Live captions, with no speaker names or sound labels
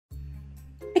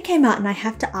Okay, Martin, I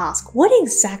have to ask, what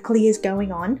exactly is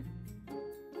going on?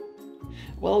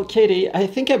 Well, Katie, I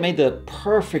think I made the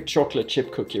perfect chocolate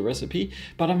chip cookie recipe,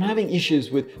 but I'm having issues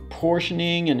with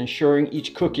portioning and ensuring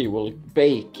each cookie will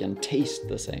bake and taste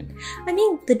the same. I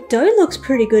mean, the dough looks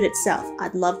pretty good itself.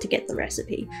 I'd love to get the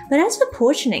recipe. But as for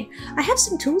portioning, I have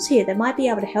some tools here that might be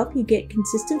able to help you get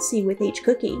consistency with each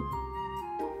cookie.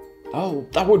 Oh,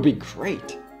 that would be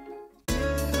great.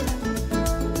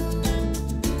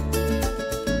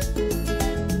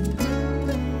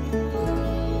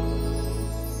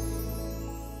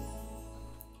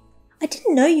 I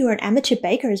didn't know you were an amateur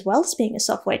baker as well as being a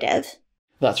software dev.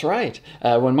 That's right.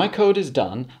 When my code is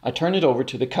done, I turn it over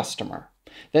to the customer.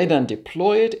 They then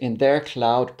deploy it in their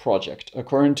cloud project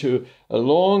according to a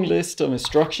long list of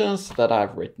instructions that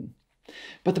I've written.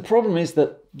 But the problem is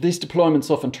that these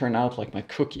deployments often turn out like my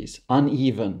cookies,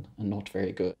 uneven and not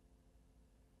very good.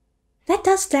 That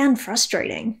does sound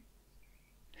frustrating.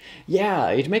 Yeah,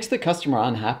 it makes the customer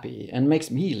unhappy and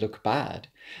makes me look bad.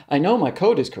 I know my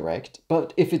code is correct,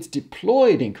 but if it's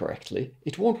deployed incorrectly,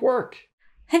 it won't work.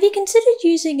 Have you considered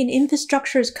using an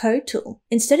infrastructure as code tool?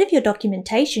 Instead of your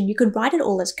documentation, you could write it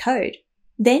all as code.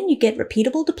 Then you get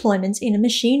repeatable deployments in a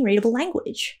machine-readable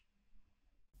language.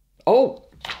 Oh,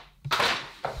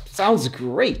 sounds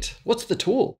great. What's the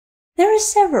tool? There are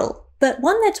several, but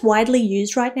one that's widely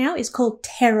used right now is called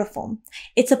Terraform.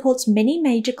 It supports many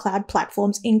major cloud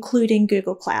platforms, including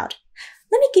Google Cloud.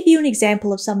 Let me give you an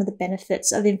example of some of the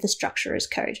benefits of infrastructure as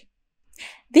code.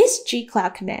 This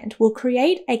gcloud command will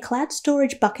create a cloud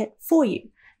storage bucket for you,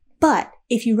 but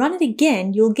if you run it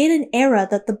again, you'll get an error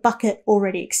that the bucket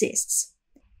already exists.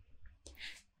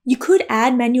 You could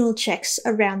add manual checks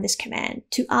around this command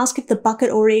to ask if the bucket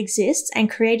already exists and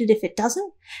create it if it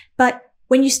doesn't, but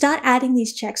when you start adding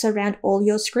these checks around all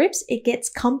your scripts, it gets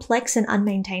complex and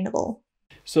unmaintainable.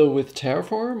 So with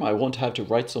Terraform, I won't have to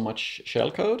write so much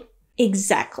shellcode?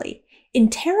 Exactly. In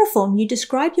Terraform, you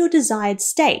describe your desired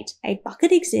state. A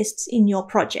bucket exists in your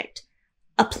project.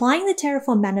 Applying the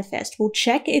Terraform manifest will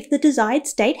check if the desired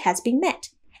state has been met.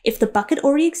 If the bucket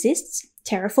already exists,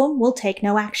 Terraform will take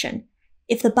no action.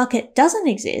 If the bucket doesn't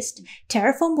exist,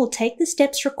 Terraform will take the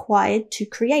steps required to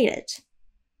create it.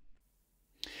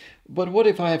 But what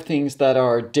if I have things that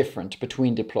are different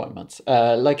between deployments,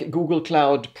 like Google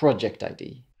Cloud Project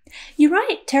ID? You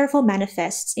write Terraform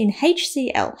manifests in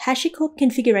HCL, HashiCorp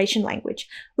Configuration Language,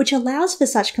 which allows for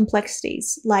such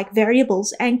complexities like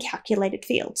variables and calculated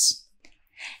fields.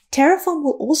 Terraform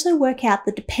will also work out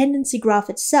the dependency graph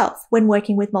itself when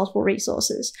working with multiple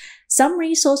resources. Some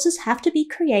resources have to be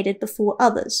created before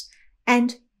others,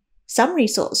 and some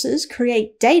resources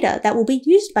create data that will be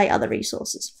used by other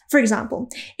resources. For example,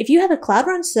 if you have a Cloud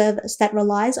Run service that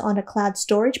relies on a cloud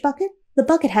storage bucket, the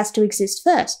bucket has to exist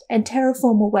first, and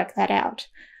Terraform will work that out.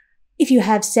 If you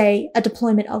have, say, a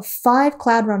deployment of 5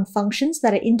 Cloud Run functions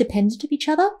that are independent of each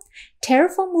other,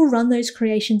 Terraform will run those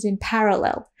creations in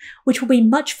parallel, which will be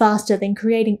much faster than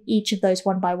creating each of those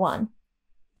one by one.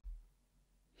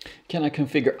 Can I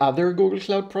configure other Google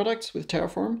Cloud products with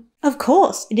Terraform? Of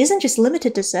course, it isn't just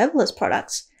limited to serverless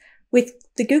products. With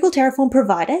the Google Terraform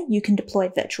provider, you can deploy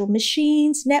virtual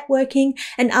machines, networking,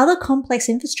 and other complex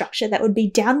infrastructure that would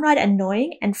be downright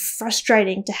annoying and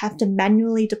frustrating to have to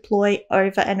manually deploy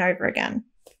over and over again.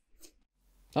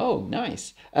 Oh,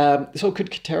 nice. So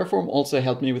could Terraform also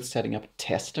help me with setting up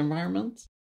test environments?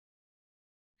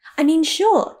 I mean,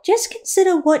 sure, just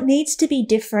consider what needs to be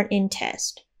different in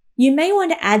test. You may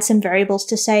want to add some variables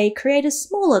to, say, create a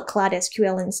smaller Cloud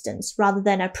SQL instance rather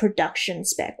than a production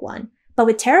spec one. But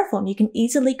with Terraform, you can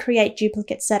easily create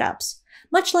duplicate setups,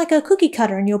 much like a cookie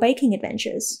cutter in your baking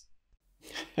adventures.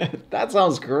 That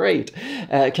sounds great.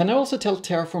 Can I also tell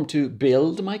Terraform to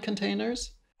build my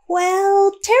containers?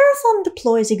 Well, Terraform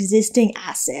deploys existing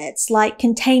assets like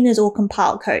containers or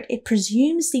compile code. It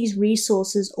presumes these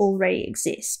resources already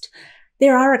exist.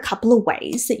 There are a couple of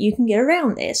ways that you can get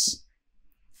around this.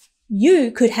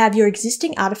 You could have your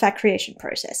existing artifact creation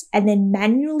process and then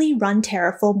manually run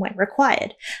Terraform when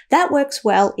required. That works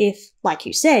well if, like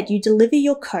you said, you deliver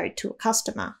your code to a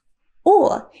customer.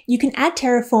 Or you can add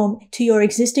Terraform to your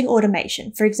existing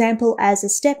automation, for example, as a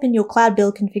step in your cloud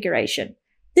build configuration.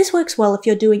 This works well if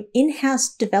you're doing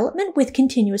in-house development with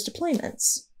continuous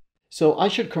deployments. So I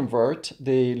should convert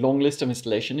the long list of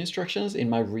installation instructions in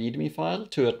my README file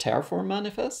to a Terraform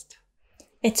manifest?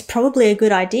 It's probably a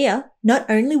good idea. Not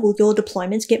only will your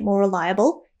deployments get more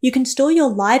reliable, you can store your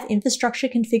live infrastructure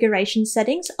configuration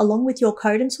settings along with your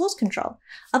code and source control.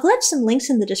 I've left some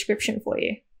links in the description for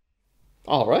you.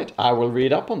 All right, I will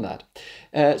read up on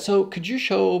that. So could you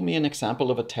show me an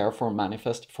example of a Terraform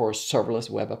manifest for a serverless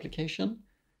web application?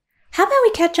 How about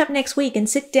we catch up next week and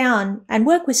sit down and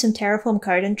work with some Terraform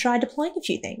code and try deploying a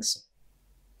few things?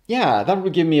 Yeah, that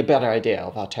would give me a better idea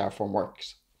of how Terraform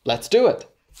works. Let's do it!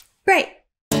 Great!